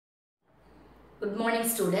Good morning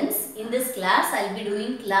students. In this class, I will be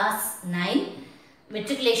doing class 9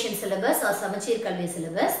 matriculation syllabus or Samachir Kalvi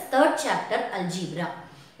syllabus, third chapter Algebra.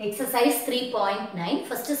 Exercise 3.9,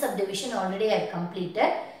 first subdivision already I have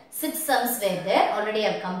completed. 6 sums were there, already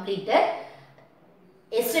I have completed.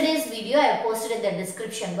 Yesterday's video I have posted in the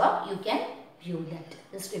description box, you can view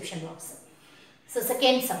that description box. So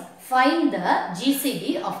second sum, find the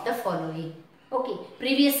GCD of the following. Okay,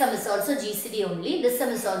 previous sum is also GCD only, this sum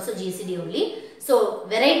is also GCD only. So,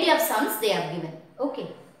 variety of sums they have given. Okay.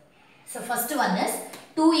 So, first one is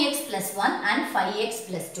 2x plus 1 and 5x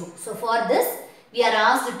plus 2. So, for this, we are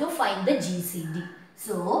asked to find the GCD.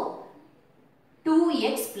 So,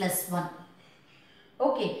 2x plus 1.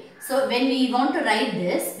 Okay. So, when we want to write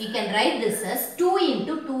this, we can write this as 2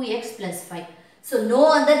 into 2x plus 5. So,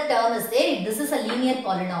 no other term is there. This is a linear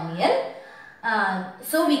polynomial.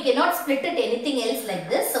 So, we cannot split it anything else like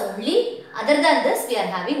this. So, only other than this, we are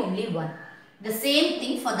having only 1. The same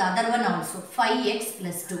thing for the other one also, 5x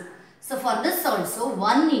plus 2. So, for this also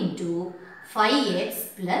 1 into 5x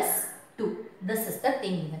plus 2. This is the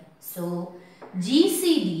thing given. So,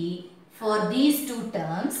 GCD for these two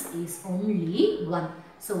terms is only 1.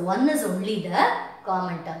 So, 1 is only the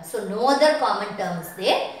common term. So, no other common term is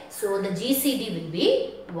there. So, the GCD will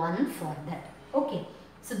be 1 for that. Okay.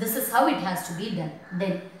 So, this is how it has to be done.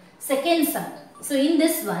 Then, second sum. So, in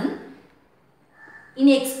this one, in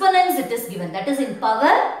exponents it is given, that is in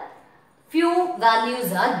power few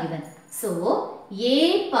values are given. So,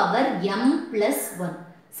 a power m plus 1.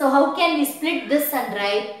 So, how can we split this and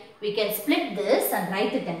write? We can split this and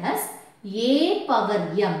write it as a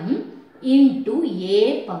power m into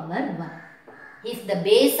a power 1. If the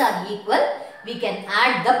base are equal, we can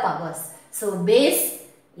add the powers. So, base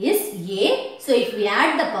is a. So, if we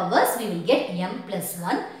add the powers, we will get m plus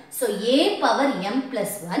 1. So, a power m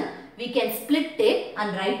plus 1. We can split it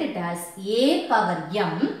and write it as a power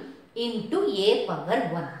m into a power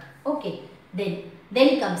 1. Okay.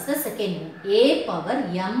 Then comes the second one. A power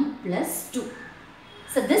m plus 2.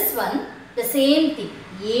 So, this one, the same thing.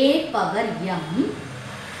 A power m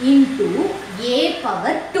into a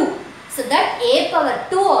power 2. So, that a power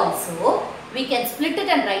 2 also, we can split it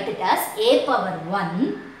and write it as a power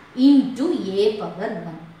 1 into a power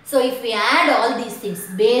 1. So, if we add all these things,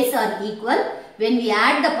 base are equal. When we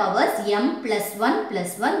add the powers, m plus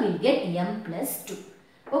 1 we will get m plus 2.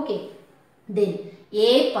 Okay. Then,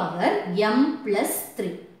 a power m plus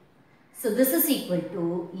 3. So, this is equal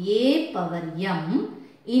to a power m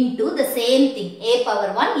into the same thing. A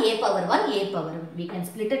power 1, a power 1, a power 1. We can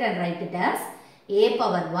split it and write it as a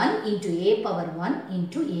power 1 into a power 1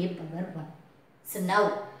 into a power 1. So,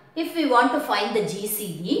 now, if we want to find the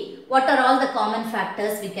GCD, what are all the common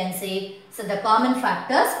factors we can say? So, the common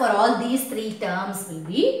factors for all these three terms will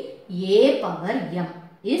be a power m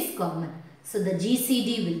is common. So, the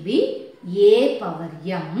GCD will be a power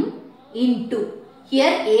m into,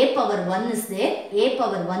 here a power 1 is there, a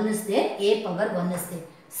power 1 is there, a power 1 is there.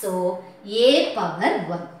 So, a power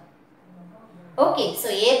 1. Okay, so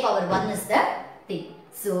a power 1 is the thing.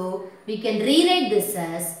 So, we can rewrite this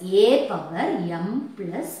as a power m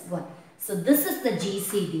plus 1. So, this is the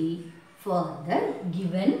GCD for the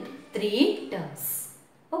given three terms.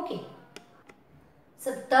 Okay.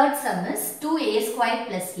 So, the third sum is 2a squared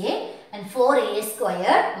plus a and 4a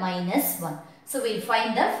squared minus 1. So, we will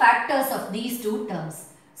find the factors of these two terms.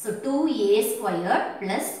 So, 2a squared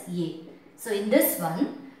plus a. So, in this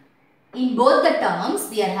one, in both the terms,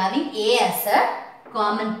 we are having a as a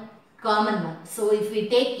common one. So, if we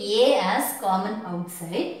take a as common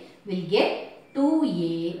outside, we will get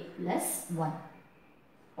 2a plus 1.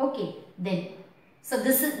 Okay. Then, so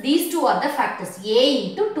these two are the factors, a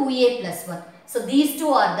into 2a plus 1. So, these two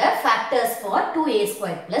are the factors for 2a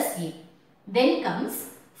squared plus a. Then comes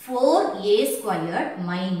 4a squared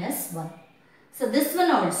minus 1. So, this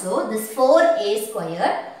one also, this 4a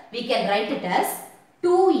squared, we can write it as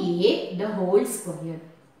 2a the whole squared.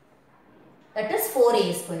 That is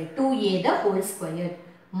 4a squared, 2a the whole squared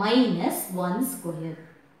minus 1 squared.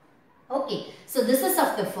 Okay. So, this is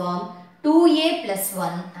of the form 2a plus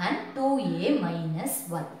 1 and 2a minus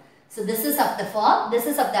 1. So, this is of the form, this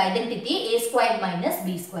is of the identity a squared minus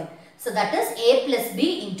b squared. So, that is a plus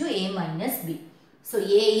b into a minus b. So, a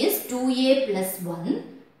is 2a plus 1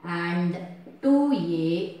 and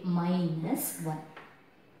 2a minus 1.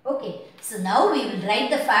 Okay. So, now we will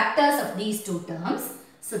write the factors of these two terms.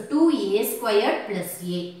 So, 2a squared plus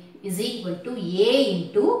a is equal to a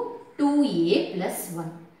into 2a plus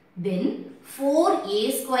 1. Then,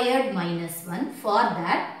 4a squared minus 1, for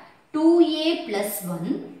that 2a plus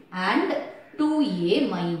 1 and 2a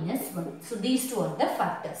minus 1. So these two are the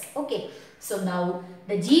factors. Okay. So now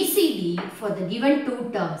the GCD for the given two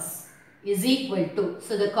terms is equal to,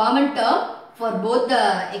 so the common term for both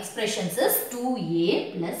the expressions is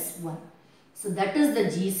 2a plus 1. So that is the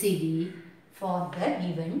GCD for the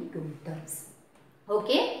given two terms.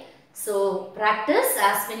 Okay. So practice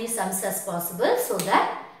as many sums as possible so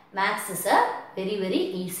that maths is a very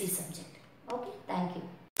easy subject. Okay. Thank you.